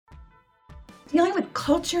dealing with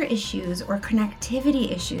culture issues or connectivity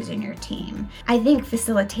issues in your team. I think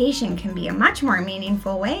facilitation can be a much more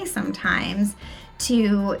meaningful way sometimes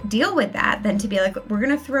to deal with that than to be like, we're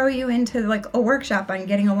going to throw you into like a workshop on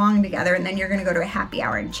getting along together and then you're going to go to a happy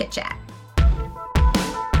hour and chit chat.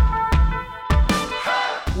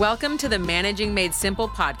 Welcome to the Managing Made Simple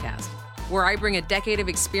podcast, where I bring a decade of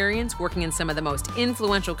experience working in some of the most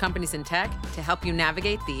influential companies in tech to help you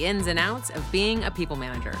navigate the ins and outs of being a people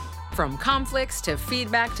manager. From conflicts to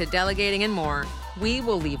feedback to delegating and more, we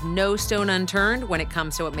will leave no stone unturned when it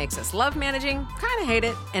comes to what makes us love managing, kind of hate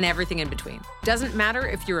it, and everything in between. Doesn't matter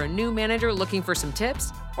if you're a new manager looking for some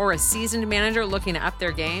tips or a seasoned manager looking to up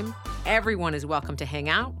their game, everyone is welcome to hang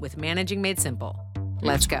out with Managing Made Simple.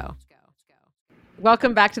 Let's go.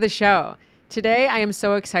 Welcome back to the show. Today, I am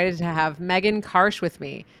so excited to have Megan Karsh with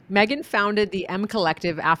me. Megan founded the M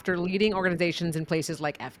Collective after leading organizations in places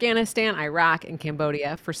like Afghanistan, Iraq, and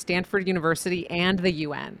Cambodia for Stanford University and the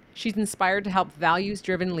UN. She's inspired to help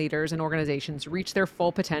values-driven leaders and organizations reach their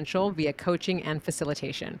full potential via coaching and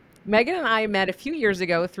facilitation. Megan and I met a few years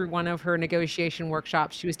ago through one of her negotiation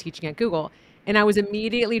workshops she was teaching at Google. And I was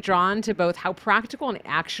immediately drawn to both how practical and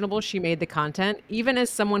actionable she made the content, even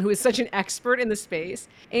as someone who is such an expert in the space,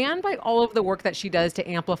 and by all of the work that she does to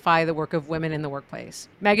amplify the work of women in the workplace.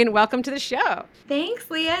 Megan, welcome to the show.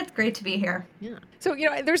 Thanks, Leah. It's great to be here. Yeah. So,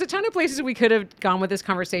 there's a ton of places we could have gone with this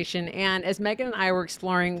conversation. And as Megan and I were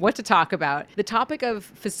exploring what to talk about, the topic of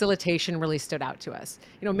facilitation really stood out to us.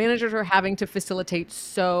 Managers are having to facilitate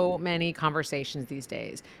so many conversations these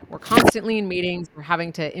days. We're constantly in meetings. We're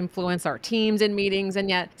having to influence our teams in meetings. And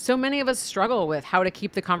yet so many of us struggle with how to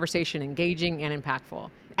keep the conversation engaging and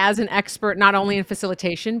impactful. As an expert, not only in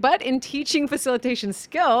facilitation, but in teaching facilitation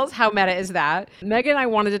skills, how meta is that? Megan and I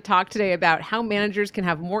wanted to talk today about how managers can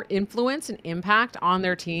have more influence and impact on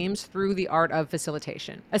their teams through the art of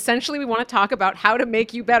facilitation. Essentially, we want to talk about how to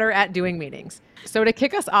make you better at doing meetings. So to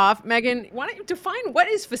kick us off, Megan, why don't you define what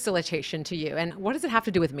is facilitation to you and what does it have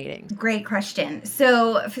to do with meetings? Great question.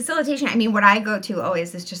 So facilitation, what I go to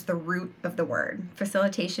always is just the root of the word.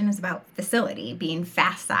 Facilitation is about facility, being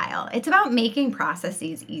facile. It's about making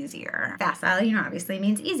processes easier. Facile, obviously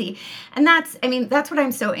means easy. And that's what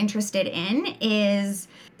I'm so interested in is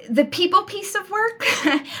the people piece of work.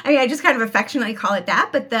 I just kind of affectionately call it that,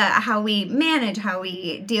 but how we manage, how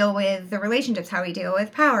we deal with the relationships, how we deal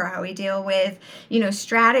with power, how we deal with,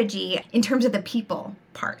 strategy in terms of the people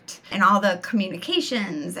part and all the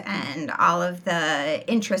communications and all of the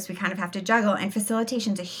interests we kind of have to juggle. And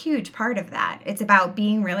facilitation is a huge part of that. It's about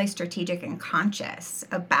being really strategic and conscious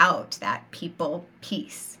about that people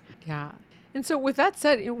piece. Yeah. And so with that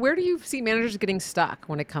said, where do you see managers getting stuck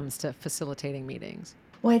when it comes to facilitating meetings?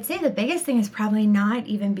 Well, I'd say the biggest thing is probably not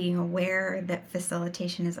even being aware that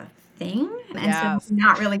facilitation is a thing. And so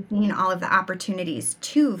not really seeing all of the opportunities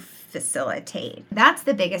to facilitate. That's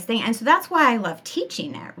the biggest thing. And so that's why I love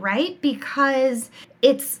teaching it, right? Because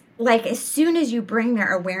it's like as soon as you bring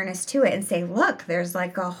their awareness to it and say, look, there's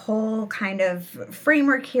like a whole kind of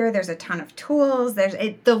framework here. There's a ton of tools.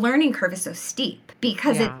 The learning curve is so steep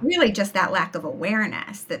because it's really just that lack of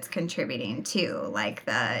awareness that's contributing to like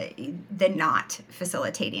the not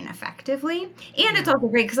facilitating effectively. And it's also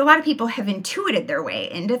great because a lot of people have intuited their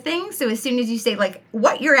way into things. So as soon as you say like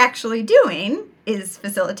what you're actually doing is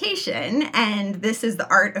facilitation and this is the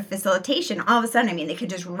art of facilitation, all of a sudden, they could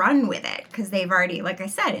just run with it because they've already, like I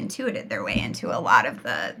said, intuited their way into a lot of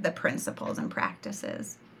the principles and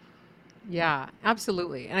practices. Yeah,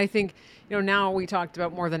 absolutely. And I think, now we talked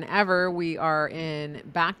about more than ever, we are in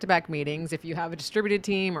back-to-back meetings. If you have a distributed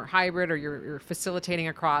team or hybrid or you're facilitating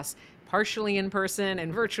across partially in person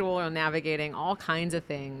and virtual or navigating all kinds of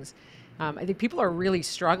things, I think people are really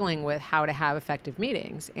struggling with how to have effective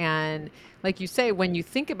meetings. And like you say, when you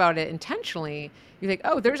think about it intentionally, you think,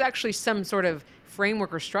 oh, there's actually some sort of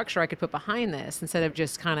framework or structure I could put behind this instead of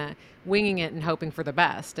just kind of winging it and hoping for the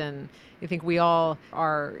best. And I think we all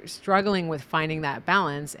are struggling with finding that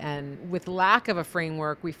balance. And with lack of a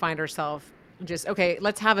framework, we find ourselves just, okay,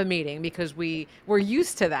 let's have a meeting because we're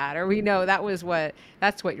used to that, or we know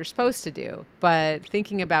that's what you're supposed to do. But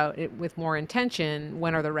thinking about it with more intention,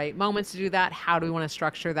 when are the right moments to do that? How do we want to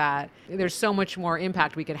structure that? There's so much more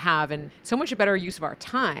impact we could have and so much better use of our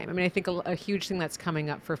time. I think a huge thing that's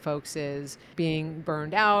coming up for folks is being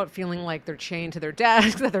burned out, feeling like they're chained to their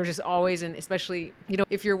desk, that they're just always in, especially,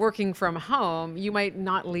 if you're working from home, you might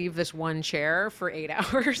not leave this one chair for 8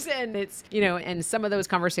 hours. And it's, and some of those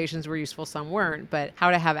conversations were useful, some weren't, but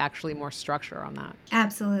how to have actually more structure on that.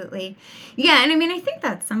 Absolutely. Yeah. And I mean, I think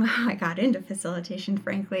that's somehow I got into facilitation,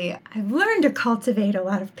 frankly. I've learned to cultivate a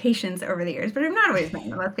lot of patience over the years, but I've not always been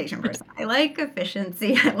the most patient person. I like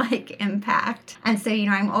efficiency. I like impact. And so,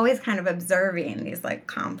 I'm always kind of observing these like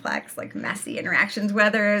complex, like messy interactions,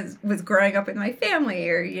 whether it was growing up with my family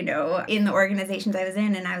or, in the organizations I was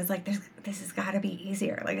in. And I was like, this has got to be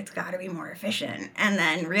easier. Like, it's got to be more efficient. And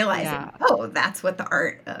then realizing, that's what the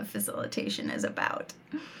art of facilitation is about.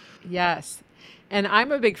 Yes. And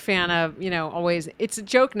I'm a big fan of, always, it's a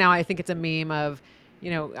joke now. I think it's a meme of,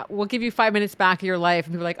 we'll give you 5 minutes back of your life.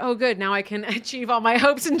 And people are like, oh, good. Now I can achieve all my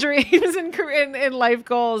hopes and dreams and life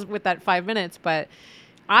goals with that 5 minutes. But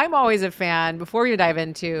I'm always a fan, before you dive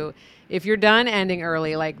into, if you're done ending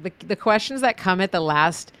early, like the questions that come at the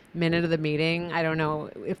last minute of the meeting, I don't know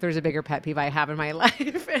if there's a bigger pet peeve I have in my life.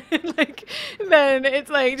 Then it's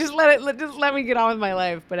like, just let me get on with my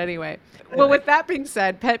life. But anyway, well, with that being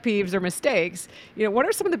said, pet peeves or mistakes, what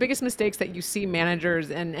are some of the biggest mistakes that you see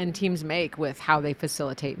managers and teams make with how they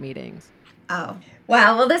facilitate meetings? Oh,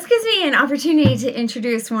 wow. Well, this gives me an opportunity to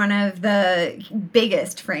introduce one of the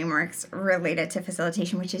biggest frameworks related to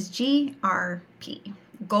facilitation, which is GRP.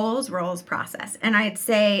 Goals, roles, process. And I'd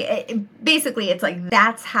say basically it's like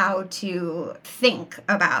that's how to think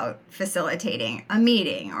about facilitating a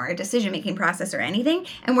meeting or a decision-making process or anything.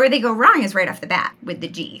 And where they go wrong is right off the bat with the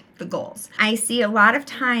G, the goals. I see a lot of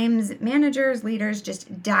times managers, leaders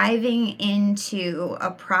just diving into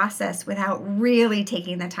a process without really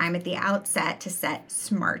taking the time at the outset to set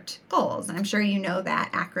SMART goals. And I'm sure you know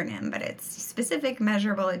that acronym, but it's specific,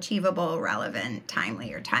 measurable, achievable, relevant,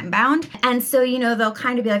 timely, or time-bound. And so, they'll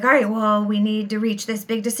kind of be like, all right, well, we need to reach this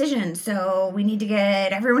big decision. So we need to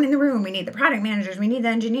get everyone in the room. We need the product managers. We need the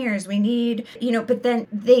engineers. We need, but then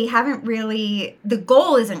they haven't really, the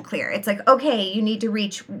goal isn't clear. It's like, okay, you need to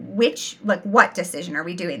reach what decision are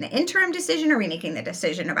we doing? The interim decision? Are we making the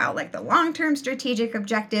decision about like the long-term strategic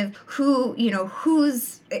objective?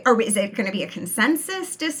 Is it going to be a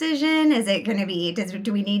consensus decision? Is it going to be,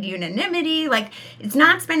 do we need unanimity? Like, it's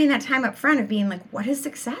not spending that time up front of being like, what does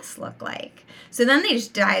success look like? So then they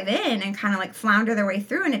just dive in and kind of like flounder their way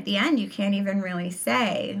through. And at the end, you can't even really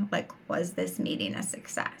say, like, was this meeting a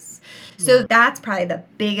success? So that's probably the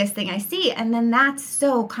biggest thing I see. And then that's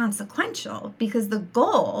so consequential because the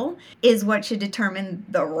goal is what should determine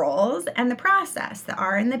the roles and the process, the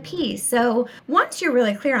R and the P. So once you're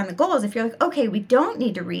really clear on the goals, if you're like, okay, we don't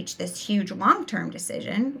need to reach this huge long-term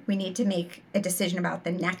decision, we need to make a decision about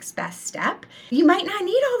the next best step, you might not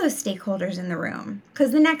need all those stakeholders in the room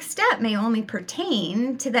because the next step may only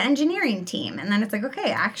pertain to the engineering team. And then it's like,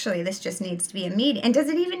 okay, actually, this just needs to be a meeting. And does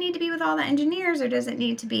it even need to be with all the engineers or does it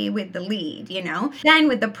need to be with the lead, Then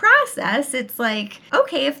with the process, it's like,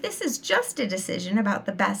 okay, if this is just a decision about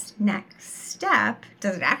the best next step,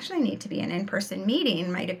 does it actually need to be an in-person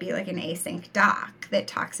meeting? Might it be like an async doc that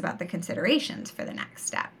talks about the considerations for the next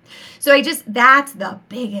step? So that's the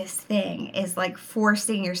biggest thing is like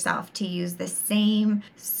forcing yourself to use the same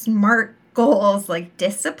SMART goals, like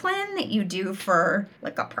discipline that you do for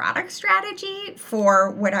like a product strategy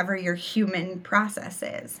for whatever your human process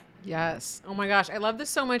is. Yes. Oh my gosh. I love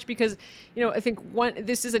this so much because, I think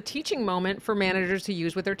this is a teaching moment for managers to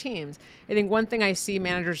use with their teams. I think one thing I see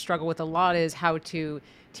managers struggle with a lot is how to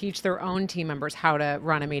teach their own team members how to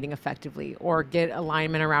run a meeting effectively or get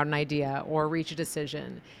alignment around an idea or reach a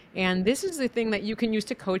decision. And this is the thing that you can use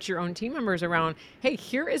to coach your own team members around, hey,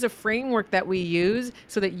 here is a framework that we use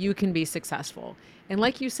so that you can be successful. And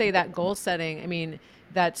like you say, that goal setting, I mean,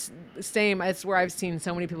 that's the same. It's where I've seen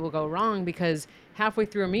so many people go wrong because halfway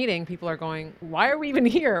through a meeting, people are going, why are we even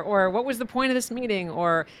here? Or what was the point of this meeting?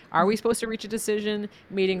 Or are we supposed to reach a decision?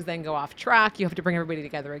 Meetings then go off track. You have to bring everybody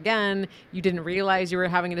together again. You didn't realize you were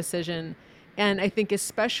having a decision. And I think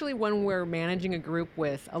especially when we're managing a group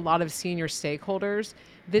with a lot of senior stakeholders,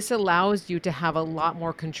 this allows you to have a lot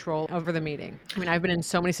more control over the meeting. I mean, I've been in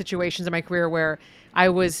so many situations in my career where I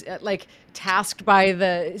was like tasked by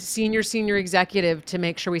the senior executive to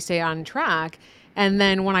make sure we stay on track. And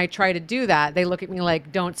then when I try to do that, they look at me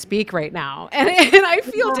like, don't speak right now. And I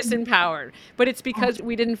feel disempowered. But it's because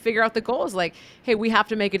we didn't figure out the goals. Like, hey, we have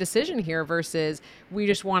to make a decision here versus we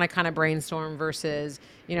just want to kind of brainstorm versus,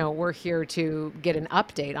 we're here to get an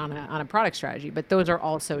update on a product strategy. But those are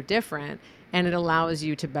also different. And it allows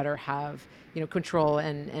you to better have, control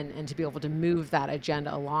and to be able to move that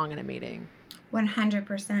agenda along in a meeting.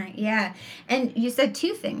 100%. Yeah. And you said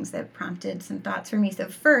two things that prompted some thoughts for me. So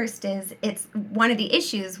first is it's one of the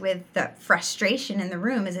issues with the frustration in the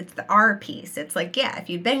room is it's the R piece. It's like, yeah, if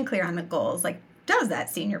you'd been clear on the goals, like does that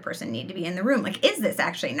senior person need to be in the room? Like, is this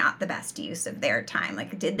actually not the best use of their time?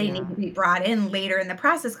 Like, did they need to be brought in later in the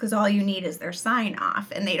process because all you need is their sign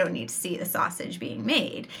off and they don't need to see the sausage being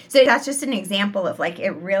made? So that's just an example of like,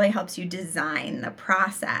 it really helps you design the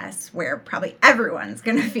process where probably everyone's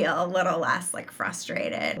going to feel a little less like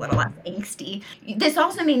frustrated, a little less angsty. This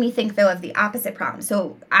also made me think though of the opposite problem.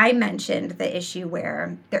 So I mentioned the issue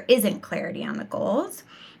where there isn't clarity on the goals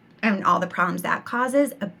and all the problems that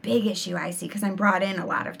causes. A big issue I see, because I'm brought in a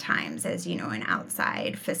lot of times as, you know, an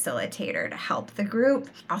outside facilitator to help the group,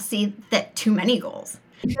 I'll see that too many goals.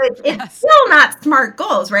 It's still not SMART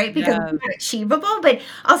goals, right? Because it's not achievable, but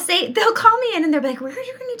I'll say, they'll call me in and they'll be like, we're going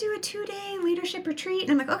to do a 2-day leadership retreat.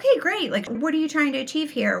 And I'm like, okay, great. Like, what are you trying to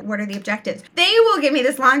achieve here? What are the objectives? They will give me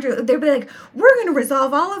this laundry. They'll be like, we're going to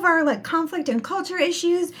resolve all of our like conflict and culture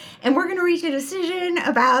issues. And we're going to reach a decision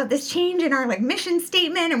about this change in our like mission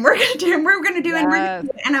statement. And we're going to do,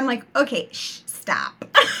 and and I'm like, okay, stop.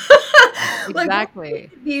 Exactly.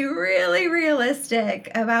 Like, be really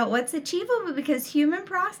realistic about what's achievable, because human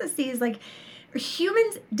processes, like,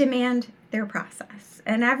 humans demand their process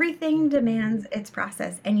and everything demands its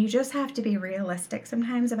process, and you just have to be realistic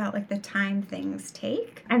sometimes about like the time things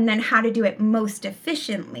take and then how to do it most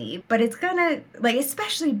efficiently. But it's gonna, like,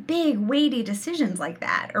 especially big weighty decisions like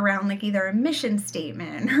that around like either a mission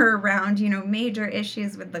statement or around, you know, major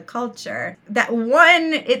issues with the culture, that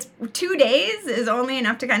one, it's 2 days is only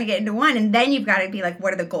enough to kind of get into one, and then you've got to be like,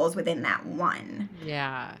 what are the goals within that one?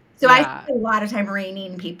 So I spend a lot of time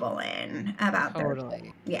reining people in about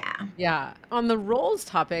totally. Yeah. On the roles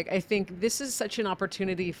topic, I think this is such an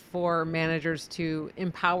opportunity for managers to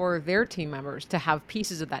empower their team members to have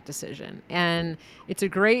pieces of that decision. And it's a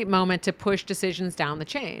great moment to push decisions down the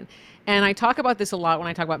chain. And I talk about this a lot when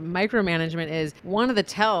I talk about micromanagement. Is one of the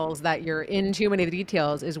tells that you're in too many of the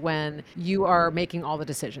details is when you are making all the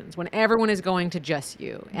decisions, when everyone is going to just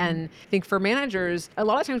you. And I think for managers, a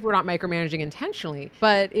lot of times we're not micromanaging intentionally,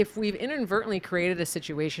 but if we've inadvertently created a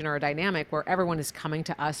situation or a dynamic where everyone is coming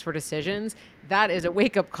to us for decisions, that is a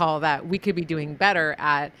wake-up call that we could be doing better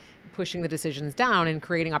at pushing the decisions down and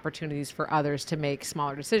creating opportunities for others to make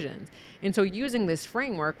smaller decisions. And so using this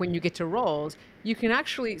framework, when you get to roles, you can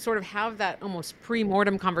actually sort of have that almost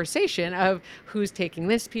pre-mortem conversation of who's taking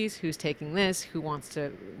this piece, who's taking this, who wants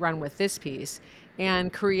to run with this piece,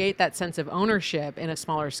 and create that sense of ownership in a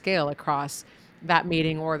smaller scale across that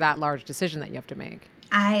meeting or that large decision that you have to make.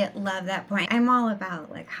 I love that point. I'm all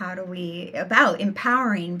about like, about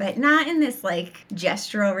empowering, but not in this like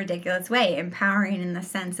gestural, ridiculous way. Empowering in the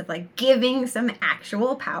sense of like giving some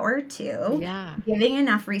actual power to, giving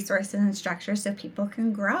enough resources and structure so people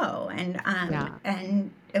can grow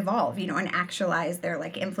and evolve, you know, and actualize their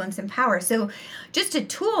like influence and power. So just a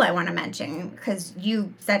tool I want to mention, because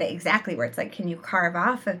you said it exactly, where it's like, can you carve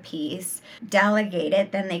off a piece, delegate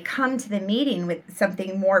it, then they come to the meeting with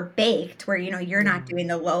something more baked where, you know, you're not doing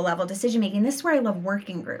the low level decision making. This is where I love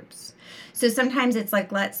working groups. So sometimes it's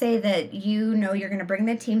like, let's say that, you know, you're going to bring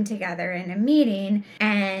the team together in a meeting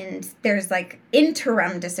and there's like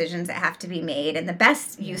interim decisions that have to be made. And the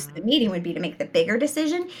best use of the meeting would be to make the bigger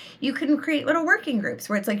decision. You can create little working groups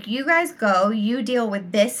where it's like, you guys go, you deal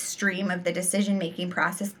with this stream of the decision-making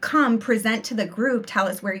process, come present to the group, tell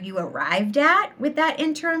us where you arrived at with that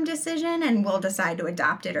interim decision, and we'll decide to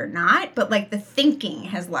adopt it or not. But like the thinking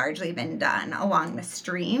has largely been done along the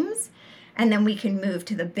streams. And then we can move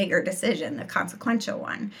to the bigger decision, the consequential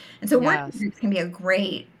one. And so working groups can be a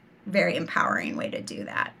great, very empowering way to do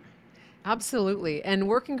that. Absolutely. And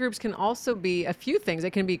working groups can also be a few things.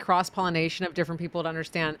 It can be cross-pollination of different people to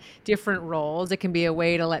understand different roles. It can be a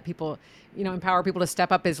way to let people, you know, empower people to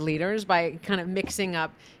step up as leaders by kind of mixing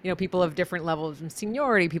up, you know, people of different levels of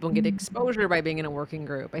seniority. People can get exposure by being in a working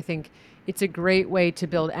group. I think it's a great way to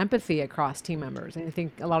build empathy across team members. And I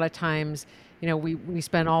think a lot of times, you know, we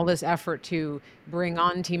spend all this effort to bring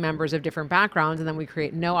on team members of different backgrounds, and then we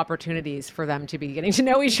create no opportunities for them to be getting to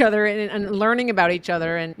know each other and learning about each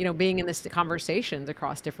other and, you know, being in this conversations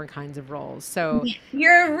across different kinds of roles. So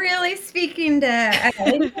you're really speaking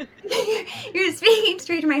to, you're speaking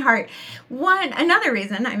straight to my heart. Another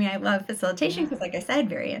reason, I mean, I love facilitation because, like I said,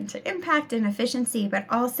 very into impact and efficiency, but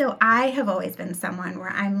also I have always been someone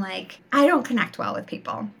where I'm like, I don't connect well with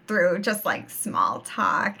people through just like small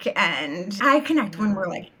talk, and I connect when we're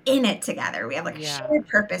like in it together. We have like a shared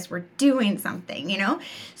purpose. We're doing something, you know?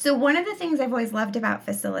 So one of the things I've always loved about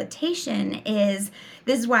facilitation is,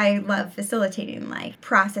 this is why I love facilitating like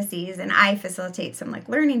processes, and I facilitate some like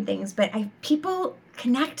learning things, but people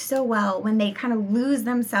connect so well when they kind of lose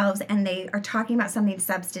themselves and they are talking about something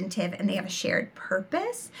substantive and they have a shared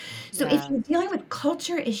purpose. So if you're dealing with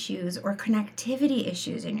culture issues or connectivity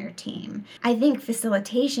issues in your team, I think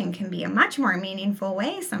facilitation can be a much more meaningful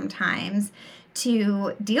way sometimes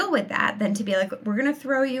to deal with that than to be like, we're going to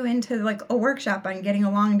throw you into like a workshop on getting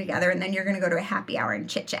along together and then you're going to go to a happy hour and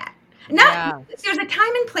chit chat. There's a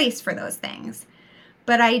time and place for those things.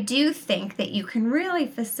 But I do think that you can really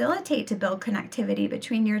facilitate to build connectivity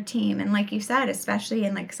between your team. And like you said, especially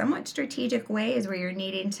in like somewhat strategic ways where you're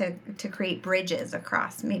needing to create bridges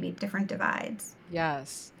across maybe different divides.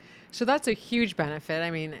 Yes. So that's a huge benefit. I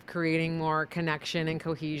mean, creating more connection and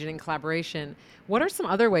cohesion and collaboration. What are some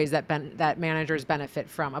other ways that that managers benefit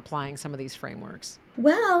from applying some of these frameworks?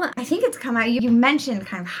 Well, I think it's come out. You mentioned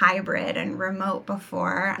kind of hybrid and remote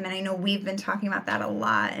before. I mean, I know we've been talking about that a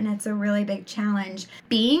lot, and it's a really big challenge.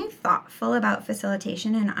 Being thoughtful about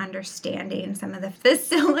facilitation and understanding some of the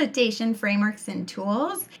facilitation frameworks and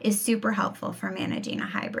tools is super helpful for managing a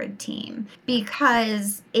hybrid team.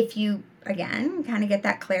 Because if you again, kind of get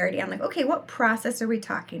that clarity on like, okay, what process are we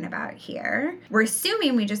talking about here? We're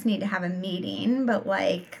assuming we just need to have a meeting, but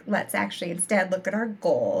like, let's actually instead look at our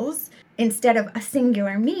goals. Instead of a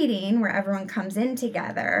singular meeting where everyone comes in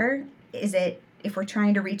together, is it, if we're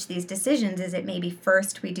trying to reach these decisions, is it maybe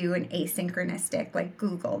first we do an asynchronistic like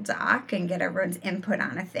Google Doc and get everyone's input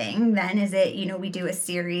on a thing? Then is it, we do a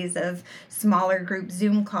series of smaller group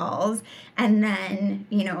Zoom calls, and then,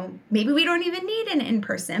 maybe we don't even need an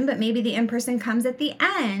in-person, but maybe the in-person comes at the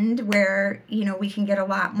end where, we can get a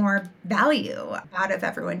lot more value out of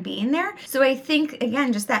everyone being there. So I think,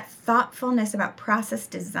 again, just that thoughtfulness about process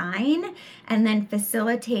design and then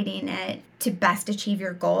facilitating it to best achieve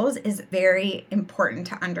your goals is very important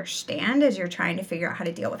to understand as you're trying to figure out how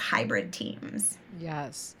to deal with hybrid teams.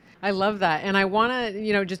 Yes. I love that. And I want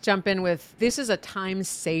to, just jump in with, this is a time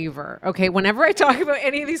saver. Okay. Whenever I talk about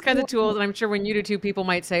any of these kinds of tools, and I'm sure when you do too, people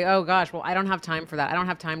might say, oh gosh, well, I don't have time for that. I don't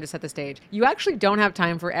have time to set the stage. You actually don't have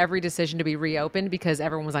time for every decision to be reopened because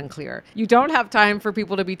everyone was unclear. You don't have time for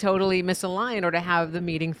people to be totally misaligned or to have the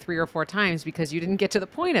meeting 3 or 4 times because you didn't get to the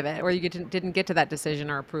point of it or you didn't get to that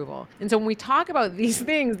decision or approval. And so when we talk about these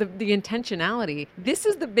things, the intentionality, this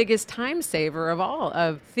is the biggest time saver of all,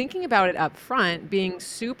 of thinking about it up front, being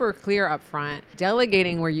super clear up front,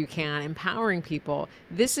 delegating where you can, empowering people.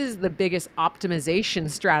 This is the biggest optimization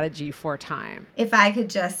strategy for time. If I could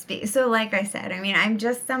just speak. So like I said, I'm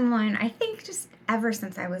just someone, I think just ever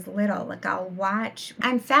since I was little, like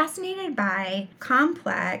I'm fascinated by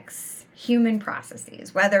complex human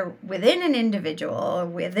processes, whether within an individual,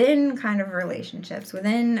 within kind of relationships,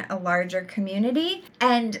 within a larger community.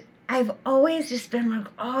 And I've always just been like,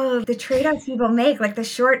 oh, the trade-offs people make, like the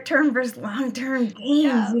short-term versus long-term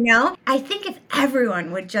gains, I think if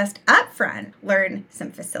everyone would just upfront learn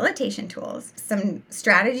some facilitation tools, some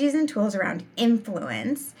strategies and tools around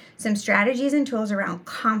influence, some strategies and tools around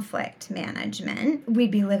conflict management,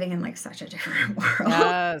 we'd be living in like such a different world.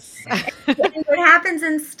 Yes. What happens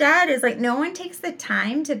instead is like no one takes the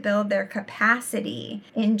time to build their capacity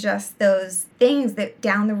in just those things that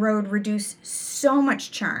down the road reduce so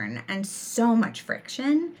much churn and so much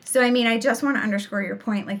friction. So, I just want to underscore your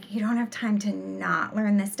point, like you don't have time to not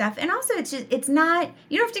learn this stuff. And also it's not,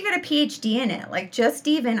 you don't have to get a PhD in it. Like just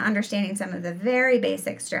even understanding some of the very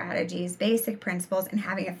basic strategies, basic principles, and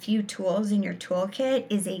having a few tools in your toolkit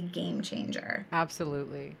is a game changer.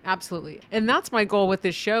 Absolutely. Absolutely. And that's my goal with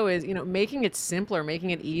this show is, making it simpler, making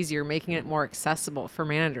it easier, making it more accessible for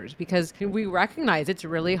managers, because we recognize it's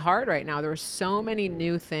really hard right now. There's so many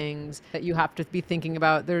new things that you have to be thinking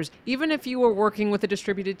about. Even if you were working with a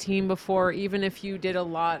distributed team before, even if you did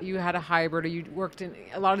you had a hybrid or you worked in,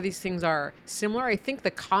 a lot of these things are similar. I think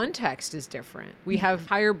the context is different. We have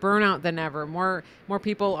higher burnout than ever. More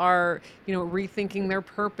people are, rethinking their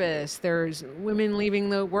purpose. There's women leaving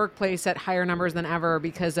the workplace at higher numbers than ever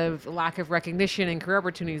because of lack of recognition and career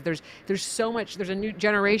opportunities. There's so much, there's a new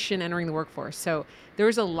generation entering the workforce. So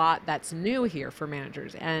there's a lot that's new here for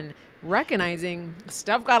managers, and recognizing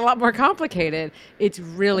stuff got a lot more complicated. It's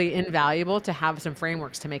really invaluable to have some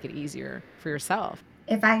frameworks to make it easier for yourself.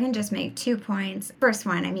 If I can just make 2 points. First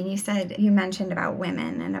one, you mentioned about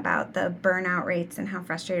women and about the burnout rates and how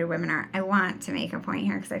frustrated women are. I want to make a point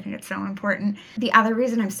here because I think it's so important. The other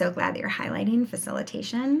reason I'm so glad that you're highlighting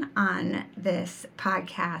facilitation on this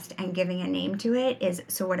podcast and giving a name to it is,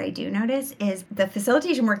 so what I do notice is the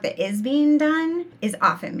facilitation work that is being done is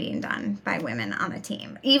often being done by women on the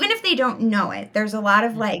team. Even if they don't know it, there's a lot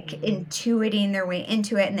of like intuiting their way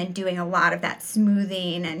into it and then doing a lot of that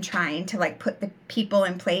smoothing and trying to like put the people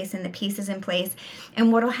funnel in place and the pieces in place.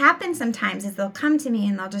 And what'll happen sometimes is they'll come to me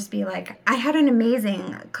and they'll just be like, I had an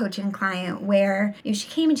amazing coaching client where she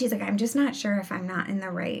came and she's like, I'm just not sure if I'm not in the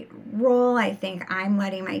right role. I think I'm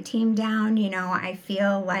letting my team down. I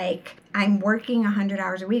feel like I'm working 100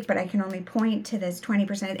 hours a week, but I can only point to this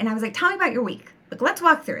 20%. And I was like, tell me about your week. Like, let's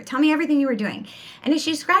walk through it. Tell me everything you were doing. And as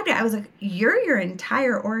she described it, I was like, you're your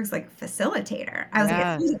entire org's like facilitator. I was like,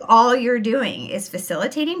 it seems like all you're doing is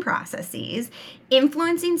facilitating processes,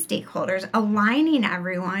 influencing stakeholders, aligning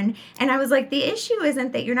everyone. And I was like, the issue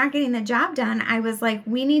isn't that you're not getting the job done. I was like,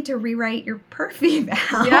 we need to rewrite your perf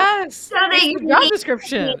eval. Yes. So that your job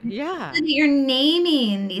description. Yeah. So that you're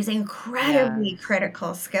naming these incredibly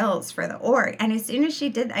critical skills for the org. And as soon as she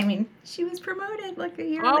did, she was promoted like a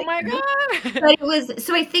year later. Oh my God. But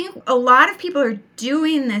so I think a lot of people are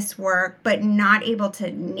doing this work, but not able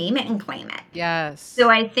to name it and claim it. Yes. So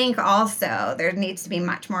I think also there needs to be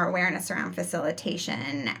much more awareness around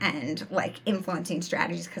facilitation and like influencing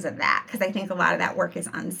strategies because of that. Because I think a lot of that work is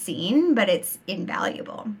unseen, but it's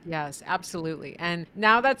invaluable. Yes, absolutely. And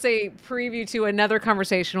now that's a preview to another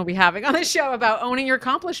conversation we'll be having on the show about owning your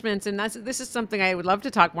accomplishments. And this is something I would love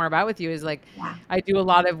to talk more about with you is like, I do a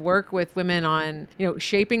lot of work with women on,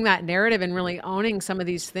 shaping that narrative and really owning some of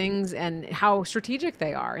these things and how strategic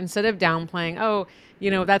they are instead of downplaying,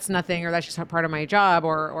 that's nothing, or that's just part of my job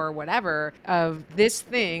or whatever, of this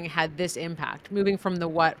thing had this impact, moving from the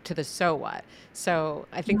what to the so what. So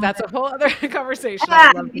I think that's a whole other conversation.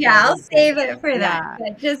 I'll save it for that.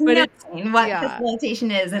 But just knowing what facilitation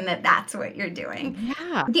is and that's what you're doing.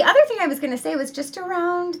 Yeah. The other thing I was going to say was just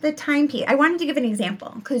around the time piece. I wanted to give an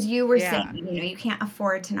example because you were saying, you can't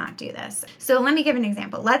afford to not do this. So let me give an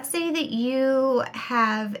example. Let's say that you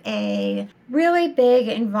have a really big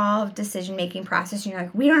involved decision-making process and you're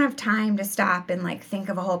like, we don't have time to stop and like think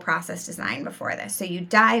of a whole process design before this. So you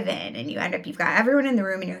dive in and you've got everyone in the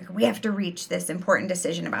room and you're like, we have to reach this important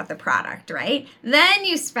decision about the product, right? Then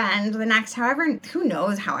you spend the next however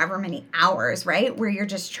many hours, right? Where you're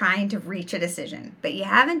just trying to reach a decision, but you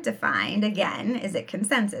haven't defined, again, is it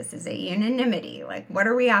consensus? Is it unanimity? Like, what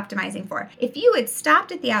are we optimizing for? If you had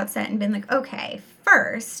stopped at the outset and been like, okay,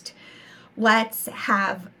 first, let's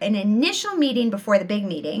have an initial meeting before the big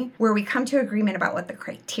meeting where we come to agreement about what the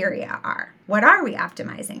criteria are. What are we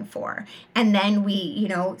optimizing for? And then we,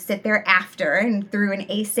 sit there after and through an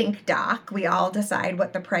async doc, we all decide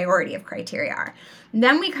what the priority of criteria are.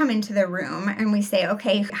 Then we come into the room and we say,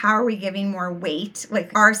 okay, how are we giving more weight?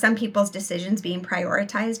 Like, are some people's decisions being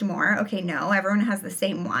prioritized more? Okay, no, everyone has the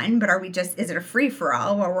same one, but is it a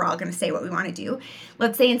free-for-all where we're all going to say what we want to do?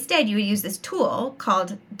 Let's say instead you use this tool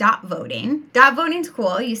called dot voting. Dot voting's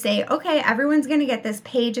cool. You say, okay, everyone's going to get this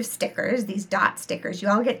page of stickers, these dot stickers. You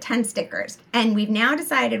all get 10 stickers. And we've now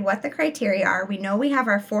decided what the criteria are. We know we have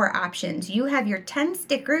our 4 options. You have your 10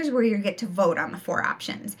 stickers where you get to vote on the 4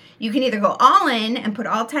 options. You can either go all in and put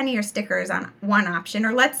all 10 of your stickers on one option,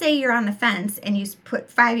 or let's say you're on the fence and you put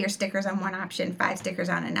 5 of your stickers on one option, 5 stickers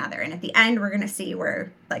on another. And at the end, we're going to see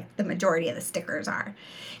where like the majority of the stickers are.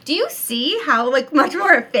 Do you see how like much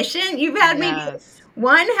more efficient you've had? Maybe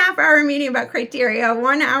 1 half-hour meeting about criteria,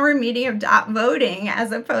 1 hour meeting of dot voting,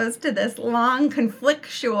 as opposed to this long,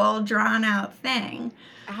 conflictual, drawn-out thing.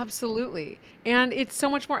 Absolutely. And it's so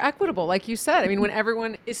much more equitable, like you said. I mean, when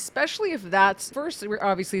everyone, especially if that's first,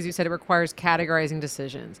 obviously, as you said, it requires categorizing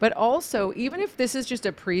decisions. But also, even if this is just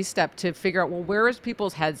a pre-step to figure out, well, where is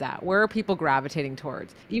people's heads at? Where are people gravitating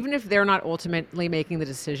towards? Even if they're not ultimately making the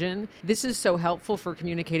decision, this is so helpful for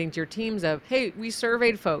communicating to your teams of, hey, we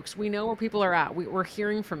surveyed folks. We know where people are at. We're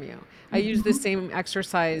hearing from you. I use the same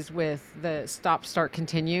exercise with the stop, start,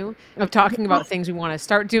 continue of talking about things we want to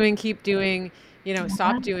start doing, keep doing,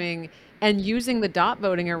 stop doing, and using the dot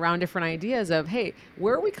voting around different ideas of, hey,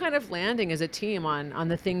 where are we kind of landing as a team on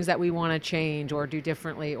the things that we want to change or do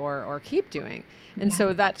differently or keep doing? And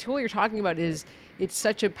so that tool you're talking about it's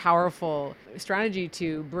such a powerful strategy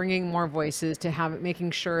to bringing more voices, to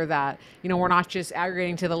making sure that, we're not just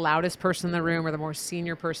aggregating to the loudest person in the room or the more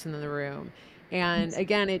senior person in the room. And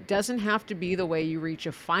again, it doesn't have to be the way you reach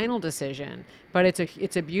a final decision, but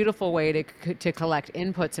it's a beautiful way to collect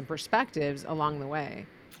inputs and perspectives along the way.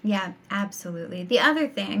 Yeah, absolutely. The other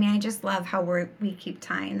thing, I just love how we keep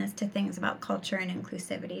tying this to things about culture and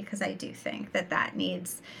inclusivity, because I do think that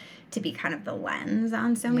needs to be kind of the lens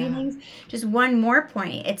on so many things. Just one more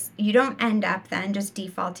point. You don't end up then just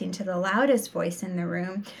defaulting to the loudest voice in the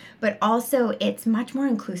room, but also it's much more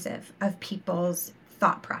inclusive of people's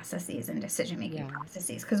thought processes and decision-making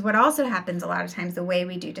processes. Because what also happens a lot of times, the way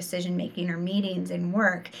we do decision-making or meetings in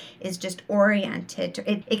work is just oriented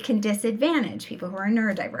to, it can disadvantage people who are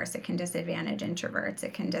neurodiverse. It can disadvantage introverts.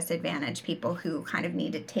 It can disadvantage people who kind of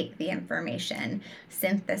need to take the information,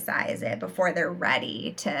 synthesize it before they're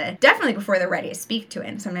ready to, definitely before they're ready to speak to it,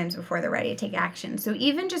 and sometimes before they're ready to take action. So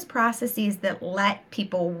even just processes that let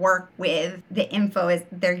people work with the info as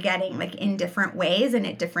they're getting, like in different ways and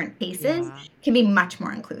at different paces, can be much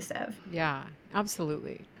more inclusive. Yeah,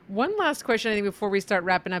 absolutely. One last question, I think, before we start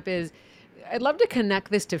wrapping up is, I'd love to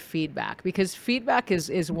connect this to feedback, because feedback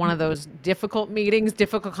is one of those difficult meetings,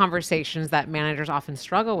 difficult conversations that managers often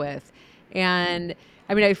struggle with. And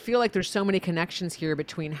I mean, I feel like there's so many connections here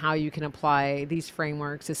between how you can apply these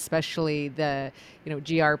frameworks, especially the,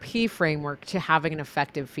 GRP framework, to having an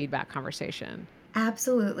effective feedback conversation.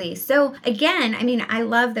 Absolutely. So again, I mean, I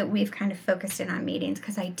love that we've kind of focused in on meetings,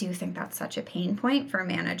 because I do think that's such a pain point for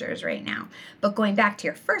managers right now. But going back to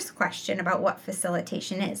your first question about what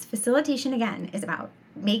facilitation is, facilitation, again, is about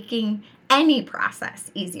making any process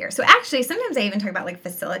easier. So actually, sometimes I even talk about like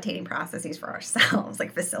facilitating processes for ourselves,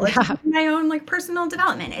 like facilitating my own like personal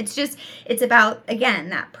development. It's about, again,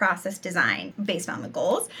 that process design based on the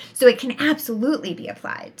goals. So it can absolutely be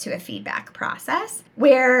applied to a feedback process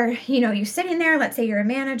where, you sit in there, let's say you're a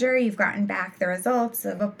manager, you've gotten back the results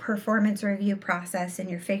of a performance review process and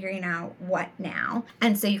you're figuring out what now.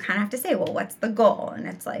 And so you kind of have to say, well, what's the goal? And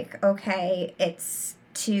it's like, okay, it's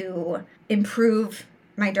to improve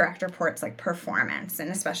my direct reports like performance,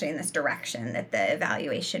 and especially in this direction that the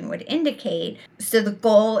evaluation would indicate. So the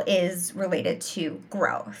goal is related to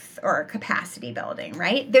growth or capacity building,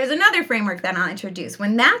 right? There's another framework that I'll introduce.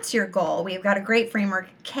 When that's your goal, we've got a great framework,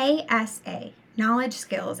 KSA, knowledge,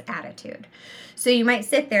 skills, attitude. So you might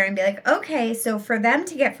sit there and be like, okay, so for them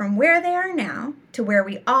to get from where they are now to where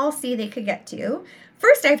we all see they could get to,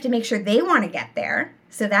 first I have to make sure they want to get there.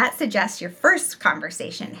 So that suggests your first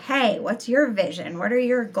conversation. Hey, what's your vision? What are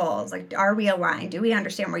your goals? Like, are we aligned? Do we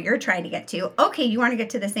understand where you're trying to get to? Okay, you want to get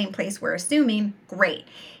to the same place we're assuming? Great.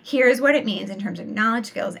 Here's what it means in terms of knowledge,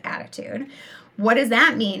 skills, attitude. What does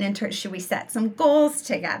that mean in terms, should we set some goals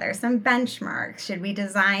together, some benchmarks? Should we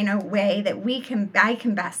design a way that I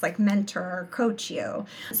can best like mentor or coach you?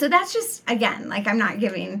 So that's just, again, like I'm not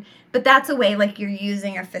giving, but that's a way like you're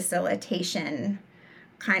using a facilitation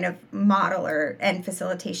kind of model and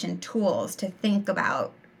facilitation tools to think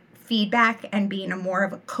about feedback and being more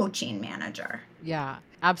of a coaching manager. Yeah,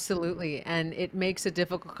 absolutely. And it makes a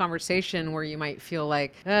difficult conversation where you might feel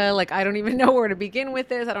like I don't even know where to begin with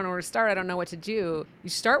this. I don't know where to start. I don't know what to do. You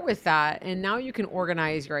start with that, and now you can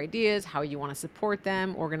organize your ideas, how you want to support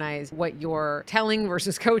them, organize what you're telling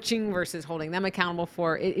versus coaching versus holding them accountable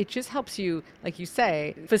for. It just helps you, like you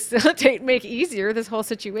say, facilitate, make easier this whole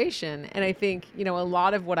situation. And I think, a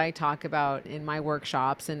lot of what I talk about in my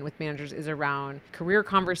workshops and with managers is around career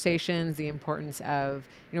conversations, the importance of,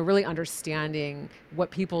 really understanding what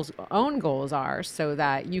people's own goals are so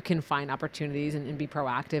that you can find opportunities and be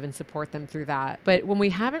proactive and support them through that. But when we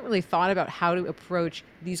haven't really thought about how to approach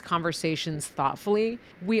these conversations thoughtfully,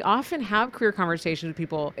 we often have career conversations with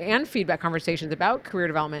people and feedback conversations about career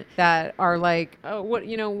development that are like, oh, what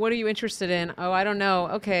are you interested in? Oh, I don't know.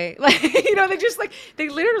 Okay. They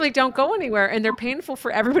literally don't go anywhere, and they're painful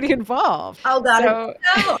for everybody involved. Oh God,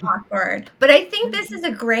 it's so awkward. But I think this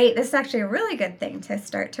is actually a really good thing to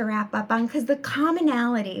start to wrap up on, because the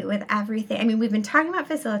commonality with everything, I mean, we've been talking about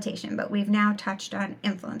facilitation, but we've now touched on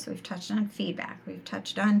influence, we've touched on feedback, we've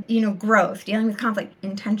touched on, growth, dealing with conflict,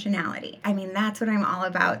 intentionality. I mean, that's what I'm all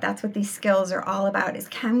about. That's what these skills are all about, is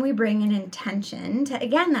can we bring an intention to,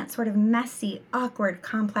 again, that sort of messy, awkward,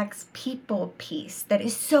 complex people piece that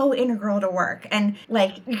is so integral to work. And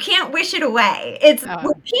like, you can't wish it away.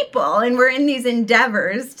 We're people and we're in these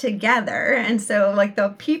endeavors together. And so like the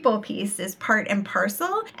people piece is part and parcel.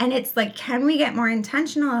 And it's like, can we get more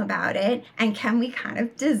intentional about it? And can we kind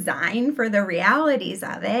of design for the realities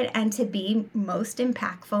of it and to be most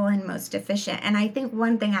impactful and most efficient? And I think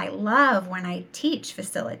one thing I love when I teach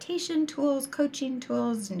facilitation tools, coaching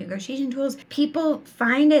tools, negotiation tools, people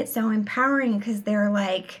find it so empowering, because they're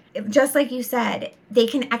like, just like you said, they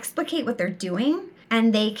can explicate what they're doing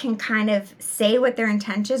and they can kind of say what their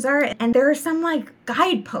intentions are. And there are some like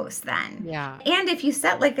guideposts then. Yeah. And if you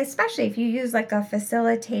set especially if you use like a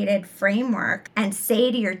facilitated framework and say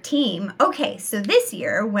to your team, okay, so this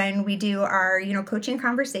year when we do our, coaching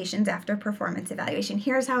conversations after performance evaluation,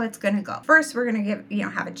 here's how it's going to go. First, we're going to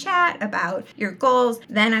have a chat about your goals.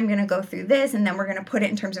 Then I'm going to go through this, and then we're going to put it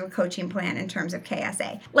in terms of a coaching plan in terms of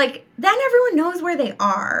KSA. Then everyone knows where they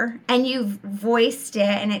are and you've voiced it,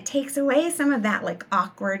 and it takes away some of that like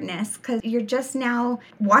awkwardness because you're just now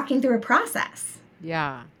walking through a process.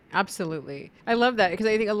 Yeah. Absolutely. I love that because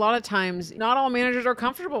I think a lot of times not all managers are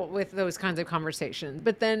comfortable with those kinds of conversations,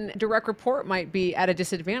 but then direct report might be at a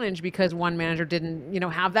disadvantage because one manager didn't,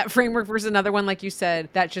 have that framework versus another one, like you said,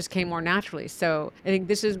 that just came more naturally. So I think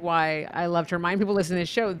this is why I love to remind people listening to this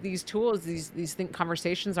show, these tools, these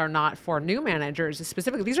conversations are not for new managers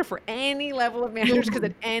specifically. These are for any level of managers because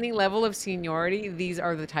at any level of seniority, these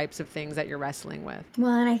are the types of things that you're wrestling with.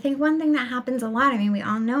 Well, and I think one thing that happens a lot, we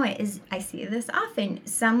all know it, is I see this often.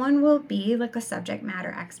 Someone will be like a subject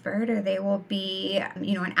matter expert, or they will be,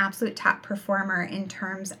 an absolute top performer in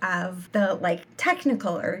terms of the like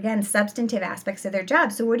technical or again, substantive aspects of their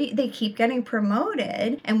job. So they keep getting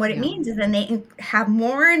promoted. And what it means is then they have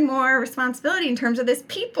more and more responsibility in terms of this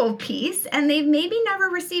people piece. And they've maybe never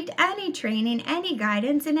received any training, any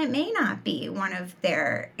guidance, and it may not be one of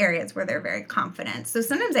their areas where they're very confident. So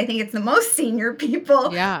sometimes I think it's the most senior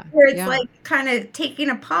people where it's like kind of taking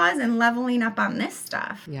a pause and leveling up on this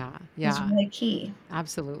stuff. It's really key.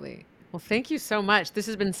 Absolutely. Well, thank you so much. This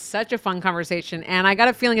has been such a fun conversation, and I got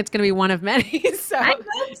a feeling it's going to be one of many. So I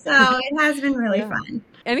hope so. It has been really fun.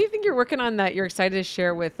 Anything you're working on that you're excited to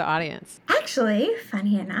share with the audience? Actually,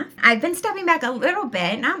 funny enough, I've been stepping back a little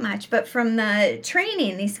bit, not much, but from the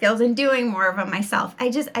training these skills and doing more of them myself. I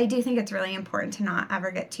do think it's really important to not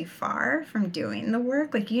ever get too far from doing the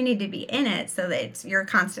work. Like you need to be in it so that you're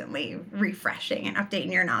constantly refreshing and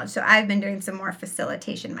updating your knowledge. So I've been doing some more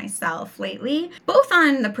facilitation myself lately, both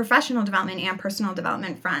on the professional development and personal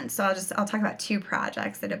development front. So I'll talk about two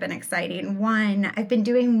projects that have been exciting. One, I've been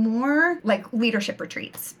doing more like leadership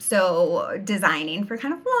retreats. So designing for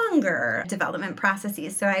kind of longer development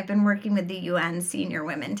processes. So I've been working with the UN Senior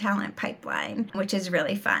Women Talent Pipeline, which is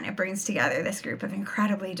really fun. It brings together this group of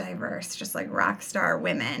incredibly diverse, just like rock star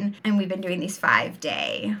women. And we've been doing these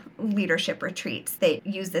 5-day leadership retreats. They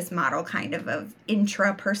use this model kind of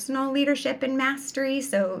intrapersonal leadership and mastery.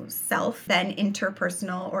 So self, then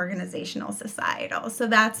interpersonal, organizational, societal. So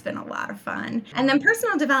that's been a lot of fun. And then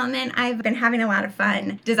personal development, I've been having a lot of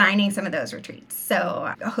fun designing some of those retreats. So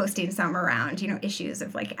hosting some around, issues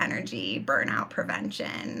of like energy, burnout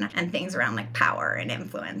prevention, and things around like power and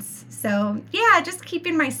influence. So yeah, just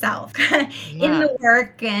keeping myself in the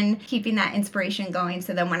work and keeping that inspiration going.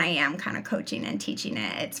 So then when I am kind of coaching and teaching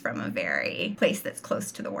it, it's from a very place that's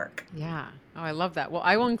close to the work. Yeah. Oh, I love that. Well,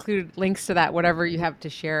 I will include links to that, whatever you have to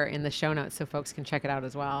share in the show notes so folks can check it out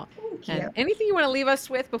as well. Thank you. And anything you want to leave us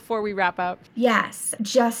with before we wrap up? Yes,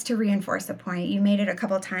 just to reinforce the point. You made it a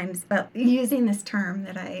couple of times, but using this term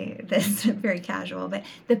that's very casual, but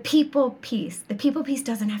the people piece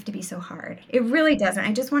doesn't have to be so hard. It really doesn't.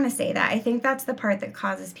 I just want to say that. I think that's the part that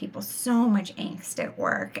causes people so much angst at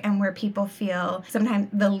work and where people feel sometimes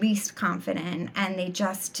the least confident and they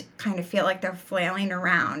just kind of feel like they're flailing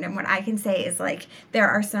around. And what I can say is like, there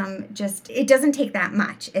are some it doesn't take that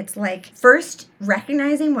much. It's like first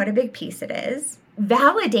recognizing what a big piece it is,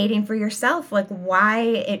 validating for yourself like why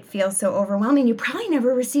it feels so overwhelming. You probably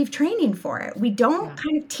never received training for it. We don't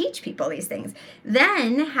kind of teach people these things.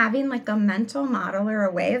 Then having like a mental model or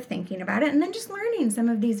a way of thinking about it, and then just learning some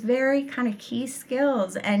of these very kind of key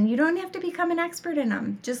skills. And you don't have to become an expert in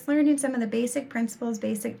them. Just learning some of the basic principles,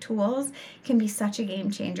 basic tools can be such a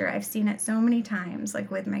game changer. I've seen it so many times,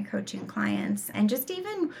 like with my coaching clients and just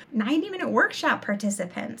even 90-minute workshop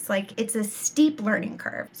participants. Like it's a steep learning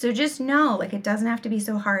curve. So just know like it doesn't have to be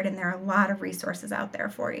so hard, and there are a lot of resources out there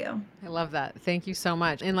for you. I love that. Thank you so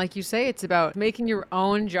much. And like you say, it's about making your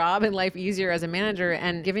own job and life easier as a manager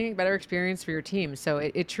and giving a better experience for your team. So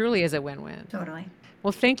it truly is a win-win. Totally.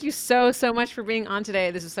 Well, thank you so much for being on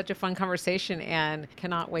today. This is such a fun conversation and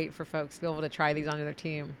cannot wait for folks to be able to try these on their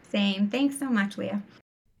team. Same. Thanks so much, Leah.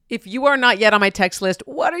 If you are not yet on my text list,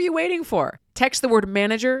 what are you waiting for? Text the word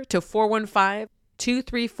manager to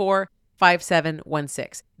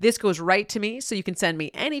 415-234-5716. This goes right to me, so you can send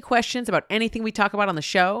me any questions about anything we talk about on the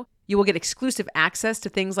show. You will get exclusive access to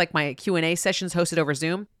things like my Q&A sessions hosted over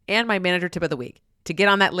Zoom and my manager tip of the week. To get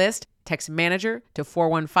on that list, text manager to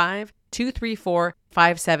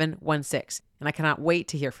 415-234-5716. And I cannot wait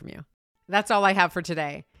to hear from you. That's all I have for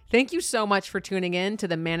today. Thank you so much for tuning in to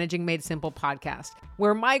the Managing Made Simple podcast,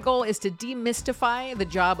 where my goal is to demystify the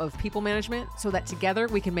job of people management so that together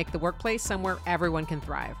we can make the workplace somewhere everyone can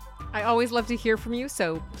thrive. I always love to hear from you,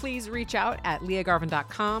 so please reach out at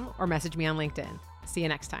leahgarvin.com or message me on LinkedIn. See you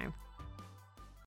next time.